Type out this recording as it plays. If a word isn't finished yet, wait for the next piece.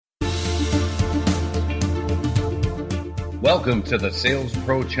Welcome to the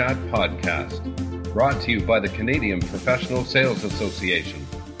SalesProChat podcast, brought to you by the Canadian Professional Sales Association,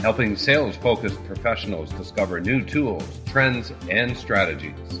 helping sales-focused professionals discover new tools, trends, and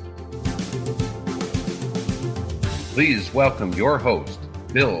strategies. Please welcome your host,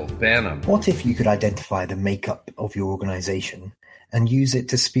 Bill Banham. What if you could identify the makeup of your organization and use it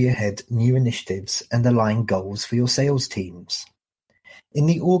to spearhead new initiatives and align goals for your sales teams? In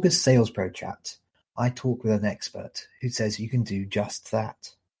the August SalesProChat, I talk with an expert who says you can do just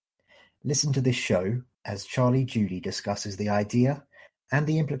that. Listen to this show as Charlie Judy discusses the idea and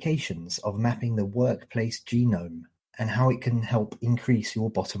the implications of mapping the workplace genome and how it can help increase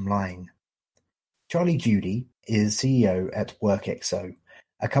your bottom line. Charlie Judy is CEO at WorkXO,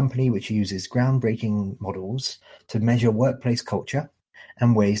 a company which uses groundbreaking models to measure workplace culture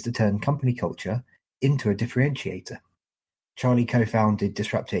and ways to turn company culture into a differentiator. Charlie co-founded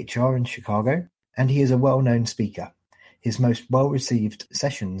Disrupt HR in Chicago, and he is a well-known speaker. His most well-received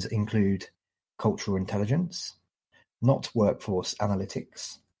sessions include Cultural Intelligence, Not Workforce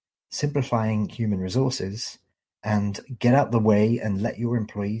Analytics, Simplifying Human Resources, and Get Out the Way and Let Your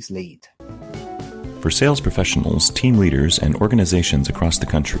Employees Lead. For sales professionals, team leaders, and organizations across the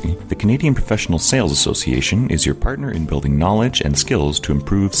country, the Canadian Professional Sales Association is your partner in building knowledge and skills to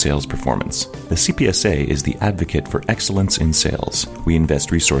improve sales performance. The CPSA is the advocate for excellence in sales. We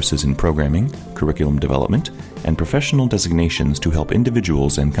invest resources in programming, curriculum development, and professional designations to help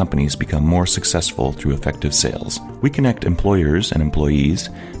individuals and companies become more successful through effective sales. We connect employers and employees,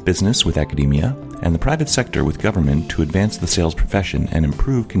 business with academia, and the private sector with government to advance the sales profession and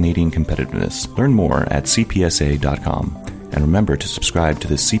improve Canadian competitiveness. Learn more at cpsa.com. And remember to subscribe to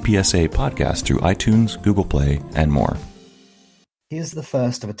the CPSA podcast through iTunes, Google Play, and more. Here's the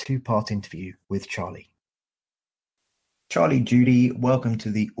first of a two-part interview with Charlie. Charlie Judy, welcome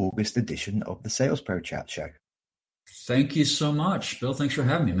to the August edition of the SalesProChat show. Thank you so much, Bill. Thanks for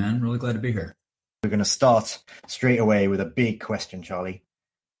having me, man. Really glad to be here. We're going to start straight away with a big question, Charlie.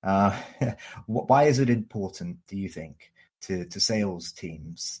 Why is it important, do you think, to sales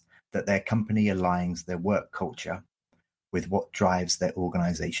teams that their company aligns their work culture with what drives their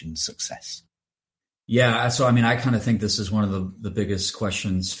organization's success? Yeah, so I kind of think this is one of the biggest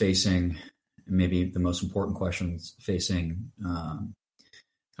questions facing, maybe the most important questions facing kind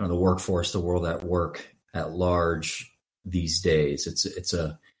of the workforce, the world at work at large these days. It's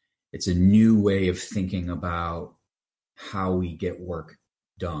a new way of thinking about how we get work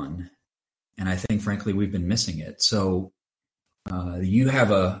done. And I think, frankly, we've been missing it. So you have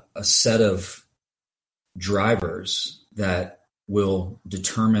a set of drivers that will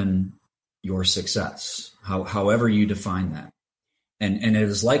determine your success, however you define that. And it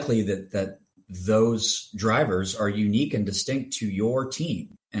is likely that those drivers are unique and distinct to your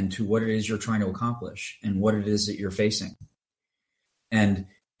team and to what it is you're trying to accomplish and what it is that you're facing. And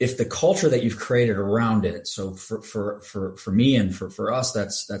if the culture that you've created around it, so for me and for us,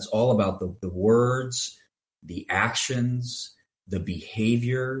 that's all about the words, the actions, the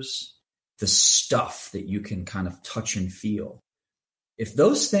behaviors, the stuff that you can kind of touch and feel. If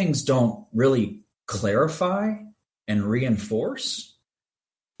those things don't really clarify and reinforce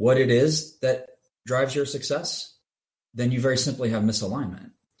what it is that drives your success, then you very simply have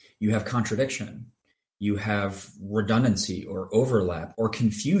misalignment. You have contradiction. You have redundancy or overlap or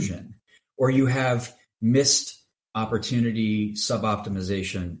confusion, or you have missed opportunity,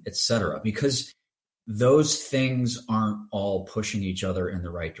 suboptimization, et cetera, because those things aren't all pushing each other in the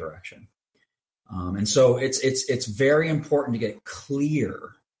right direction. And so it's very important to get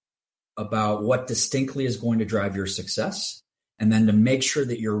clear about what distinctly is going to drive your success, and then to make sure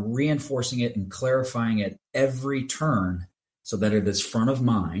that you're reinforcing it and clarifying it every turn so that it is front of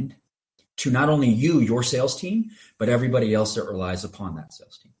mind to not only you, your sales team, but everybody else that relies upon that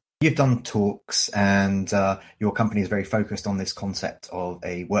sales team. You've done talks and your company is very focused on this concept of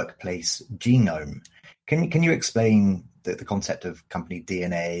a workplace genome. Can you explain the concept of company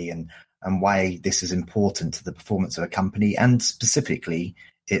DNA and why this is important to the performance of a company and specifically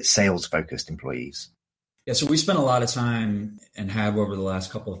its sales-focused employees? Yeah, so we spent a lot of time and have over the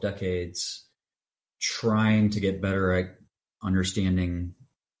last couple of decades trying to get better at understanding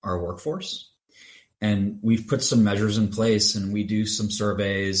our workforce. And we've put some measures in place and we do some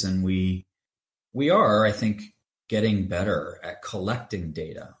surveys, and we are, I think, getting better at collecting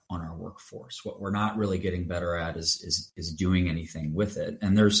data on our workforce. What we're not really getting better at is doing anything with it.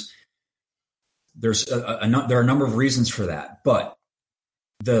 And there are a number of reasons for that. But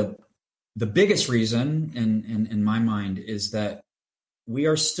the biggest reason in my mind is that we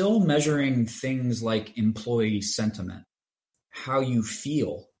are still measuring things like employee sentiment, how you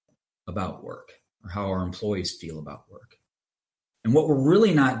feel about work, or how our employees feel about work. And what we're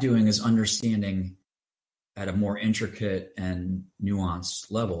really not doing is understanding at a more intricate and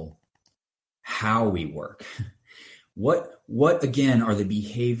nuanced level how we work. What again are the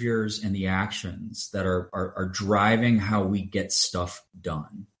behaviors and the actions that are driving how we get stuff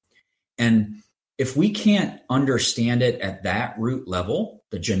done? And if we can't understand it at that root level,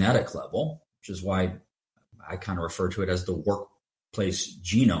 the genetic level, which is why I kind of refer to it as the workplace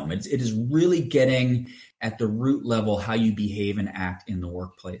genome, it is really getting at the root level how you behave and act in the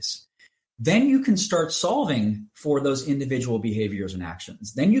workplace. Then you can start solving for those individual behaviors and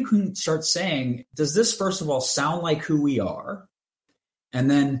actions. Then you can start saying, does this, first of all, sound like who we are? And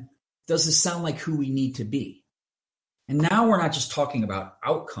then, does this sound like who we need to be? And now we're not just talking about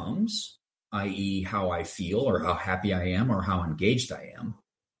outcomes, i.e. how I feel or how happy I am or how engaged I am,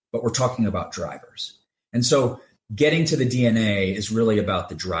 but we're talking about drivers. And so getting to the DNA is really about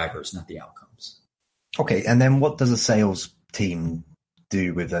the drivers, not the outcomes. Okay, and then what does a sales team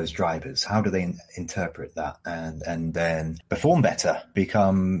do with those drivers? How do they interpret that and then perform better,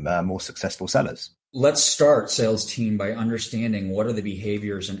 become more successful sellers? Let's start, sales team, by understanding what are the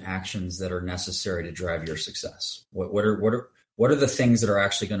behaviors and actions that are necessary to drive your success. What are the things that are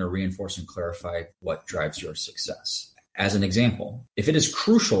actually going to reinforce and clarify what drives your success? As an example, if it is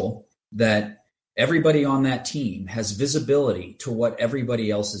crucial that everybody on that team has visibility to what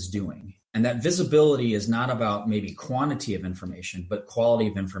everybody else is doing, and that visibility is not about maybe quantity of information, but quality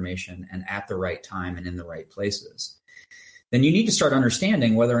of information and at the right time and in the right places, then you need to start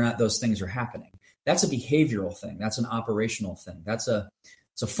understanding whether or not those things are happening. That's a behavioral thing. That's an operational thing. It's a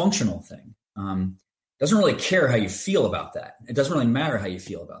functional thing. Doesn't really care how you feel about that. It doesn't really matter how you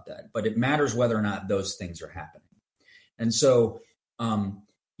feel about that, but it matters whether or not those things are happening. And so,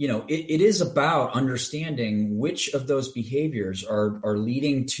 it is about understanding which of those behaviors are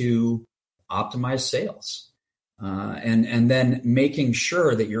leading to optimized sales. And then making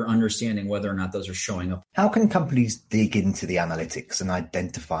sure that you're understanding whether or not those are showing up. How can companies dig into the analytics and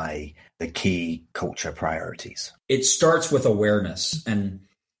identify the key culture priorities? It starts with awareness. And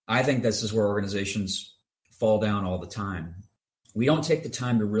I think this is where organizations fall down all the time. We don't take the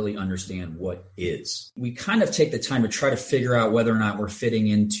time to really understand what is. We kind of take the time to try to figure out whether or not we're fitting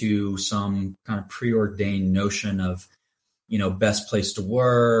into some kind of preordained notion of, best place to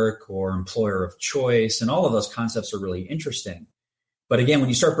work or employer of choice. And all of those concepts are really interesting. But again, when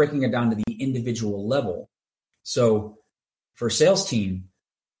you start breaking it down to the individual level, so for a sales team,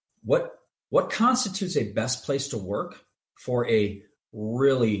 what constitutes a best place to work for a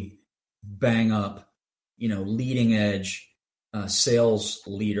really bang up, leading edge sales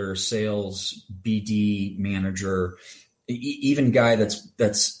leader, sales BD manager, even guy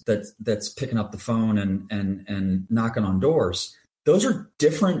that's picking up the phone and knocking on doors. Those are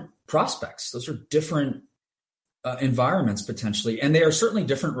different prospects. Those are different environments potentially, and they are certainly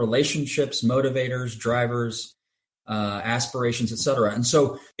different relationships, motivators, drivers, aspirations, et cetera. And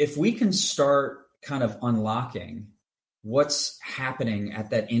so if we can start kind of unlocking what's happening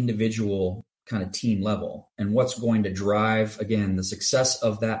at that individual kind of team level and what's going to drive, again, the success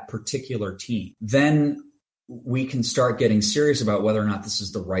of that particular team, then we can start getting serious about whether or not this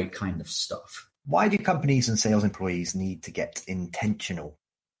is the right kind of stuff. Why do companies and sales employees need to get intentional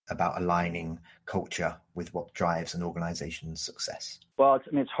about aligning culture with what drives an organization's success? Well,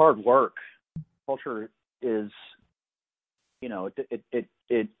 it's hard work. Culture is,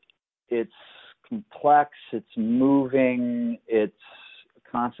 it's complex, it's moving, it's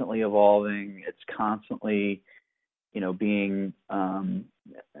constantly evolving, it's constantly, being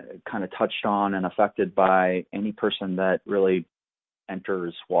kind of touched on and affected by any person that really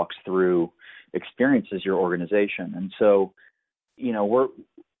enters, walks through, experiences your organization. And so,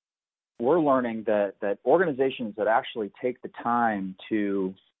 we're learning that organizations that actually take the time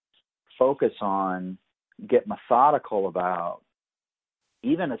to focus on, get methodical about,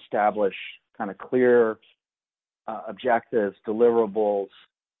 even establish kind of clear objectives, deliverables,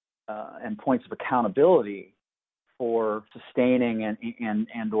 and points of accountability for sustaining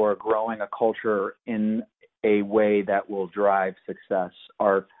and or growing a culture in a way that will drive success,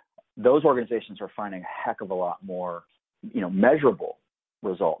 those organizations are finding a heck of a lot more, measurable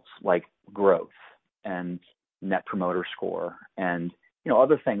results like growth and net promoter score and,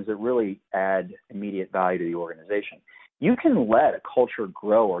 other things that really add immediate value to the organization. You can let a culture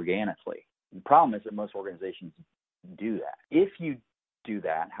grow organically. The problem is that most organizations do that. If you do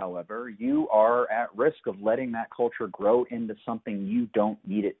that, however, you are at risk of letting that culture grow into something you don't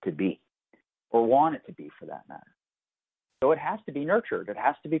need it to be or want it to be, for that matter. So it has to be nurtured. It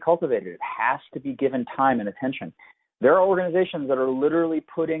has to be cultivated. It has to be given time and attention. There are organizations that are literally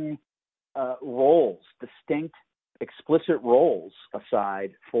putting roles, distinct explicit roles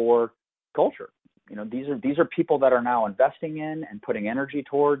aside for culture. These are people that are now investing in and putting energy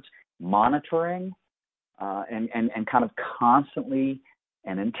towards monitoring and kind of constantly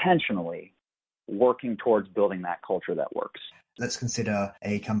and intentionally working towards building that culture that works. Let's consider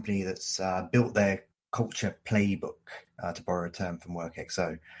a company that's built their culture playbook, to borrow a term from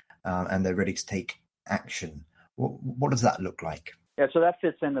WorkXO, and they're ready to take action. What does that look like? Yeah, so that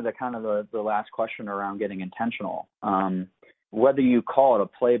fits into the kind of the last question around getting intentional. Whether you call it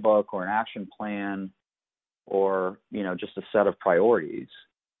a playbook or an action plan or, just a set of priorities,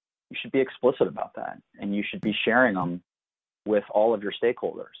 you should be explicit about that, and you should be sharing them with all of your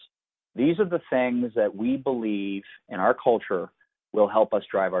stakeholders. These are the things that we believe in our culture will help us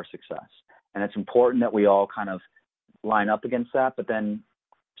drive our success. And it's important that we all kind of line up against that, but then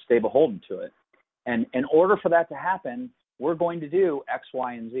stay beholden to it. And in order for that to happen, we're going to do X,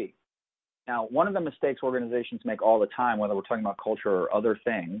 Y, and Z. Now, one of the mistakes organizations make all the time, whether we're talking about culture or other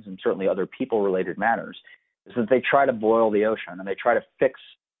things, and certainly other people-related matters, is that they try to boil the ocean and they try to fix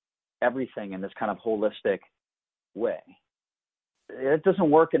everything in this kind of holistic way. It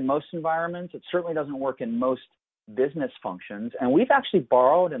doesn't work in most environments. It certainly doesn't work in most business functions. And we've actually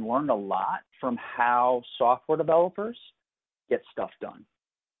borrowed and learned a lot from how software developers get stuff done.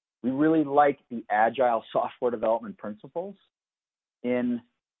 We really like the agile software development principles in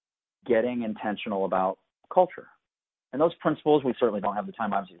getting intentional about culture. And those principles, we certainly don't have the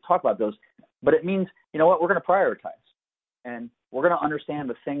time, obviously, to talk about those, but it means, we're going to prioritize. And we're going to understand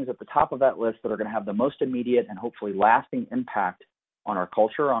the things at the top of that list that are going to have the most immediate and hopefully lasting impact on our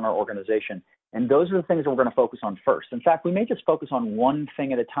culture, on our organization. And those are the things that we're going to focus on first. In fact, we may just focus on one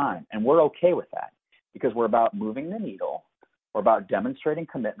thing at a time, and we're okay with that because we're about moving the needle. We're about demonstrating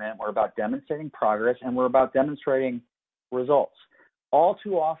commitment. We're about demonstrating progress, and we're about demonstrating results. All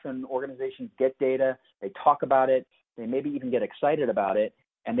too often, organizations get data, they talk about it, they maybe even get excited about it,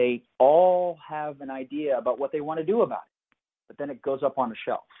 and they all have an idea about what they want to do about it. But then it goes up on the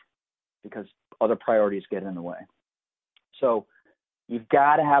shelf because other priorities get in the way. So you've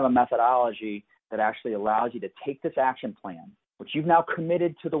got to have a methodology that actually allows you to take this action plan, which you've now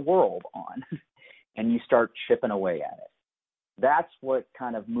committed to the world on, and you start chipping away at it. That's what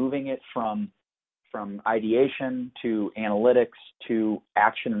kind of moving it from ideation to analytics to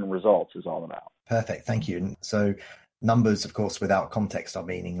action and results is all about. Perfect. Thank you. So numbers, of course, without context are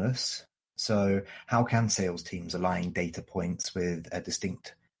meaningless. So how can sales teams align data points with a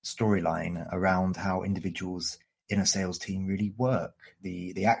distinct storyline around how individuals in a sales team really work,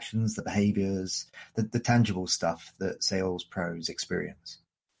 the actions, the behaviors, the tangible stuff that sales pros experience?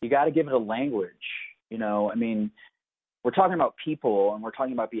 You got to give it a language. We're talking about people and we're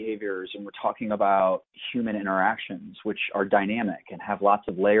talking about behaviors and we're talking about human interactions, which are dynamic and have lots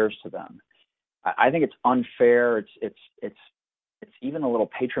of layers to them. I think it's unfair. It's even a little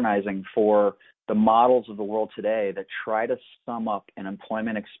patronizing for the models of the world today that try to sum up an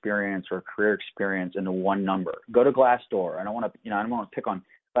employment experience or a career experience into one number. Go to Glassdoor. I don't want to pick on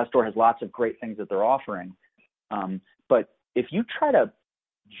Glassdoor. Has lots of great things that they're offering, but if you try to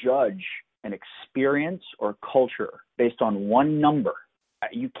judge an experience or culture based on one number,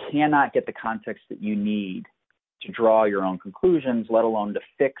 you cannot get the context that you need to draw your own conclusions, let alone to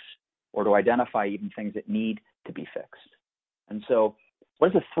fix or to identify even things that need to be fixed. And so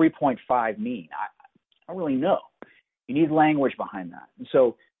what does a 3.5 mean? I don't really know. You need language behind that. And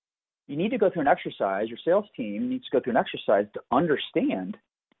so you need to go through an exercise, your sales team needs to go through an exercise to understand,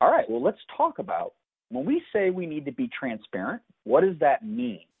 all right, well, let's talk about when we say we need to be transparent, what does that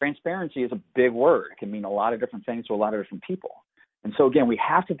mean? Transparency is a big word. It can mean a lot of different things to a lot of different people. And so again, we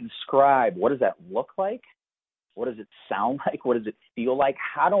have to describe, what does that look like? What does it sound like? What does it feel like?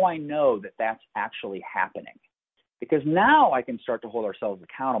 How do I know that that's actually happening? Because now I can start to hold ourselves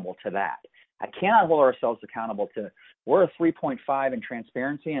accountable to that. I cannot hold ourselves accountable to, we're a 3.5 in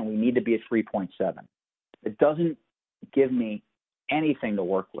transparency and we need to be a 3.7. It doesn't give me anything to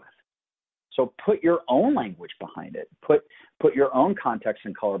work with. So put your own language behind it. Put your own context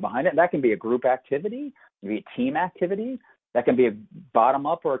and color behind it. That can be a group activity, it can be a team activity. That can be a bottom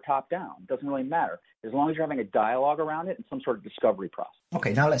up or a top down. It doesn't really matter. As long as you're having a dialogue around it and some sort of discovery process.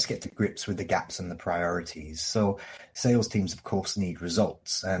 Okay, now let's get to grips with the gaps and the priorities. So sales teams, of course, need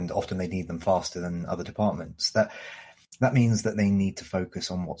results, and often they need them faster than other departments. That means that they need to focus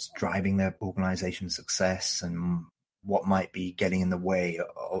on what's driving their organization's success and what might be getting in the way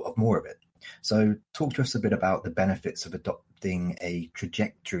of more of it. So talk to us a bit about the benefits of adopting a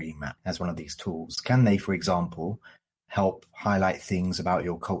trajectory map as one of these tools. Can they, for example, help highlight things about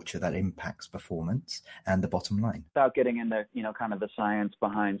your culture that impacts performance and the bottom line? Without getting into, kind of the science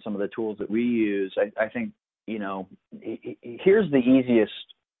behind some of the tools that we use, I think here's the easiest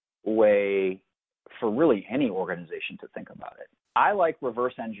way for really any organization to think about it. I like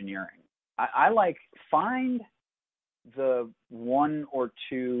reverse engineering. I like find the one or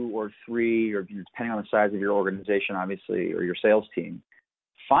two or three, or depending on the size of your organization, obviously, or your sales team,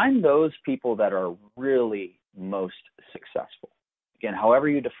 find those people that are really most successful. Again, however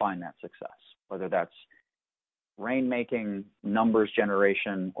you define that success, whether that's rainmaking, numbers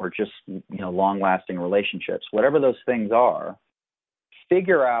generation, or just long-lasting relationships, whatever those things are,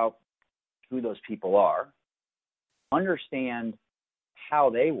 figure out who those people are, understand how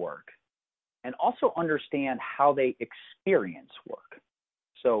they work, and also understand how they experience work.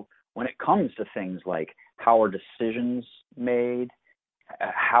 So when it comes to things like how are decisions made,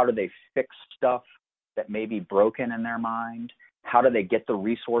 how do they fix stuff that may be broken in their mind, how do they get the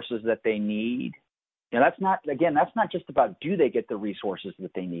resources that they need? That's not just about do they get the resources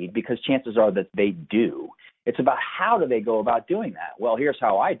that they need, because chances are that they do. It's about how do they go about doing that. Well, here's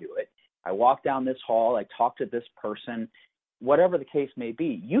how I do it. I walk down this hall, I talk to this person, whatever the case may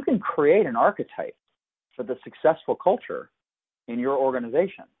be. You can create an archetype for the successful culture in your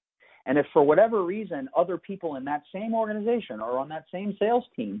organization. And if for whatever reason other people in that same organization or on that same sales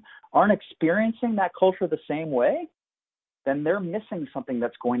team aren't experiencing that culture the same way, then they're missing something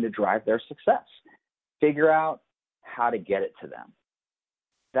that's going to drive their success. Figure out how to get it to them.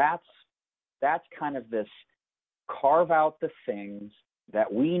 That's kind of this carve out the things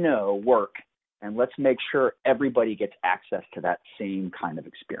that we know work, and let's make sure everybody gets access to that same kind of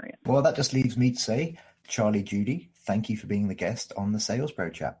experience. Well, that just leaves me to say, Charlie Judy, thank you for being the guest on the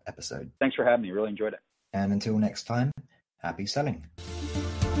SalesProChat episode. Thanks for having me. Really enjoyed it. And until next time, happy selling.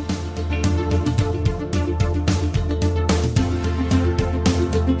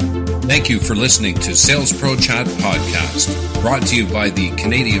 Thank you for listening to SalesProChat Podcast, brought to you by the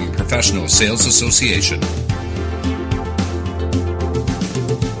Canadian Professional Sales Association.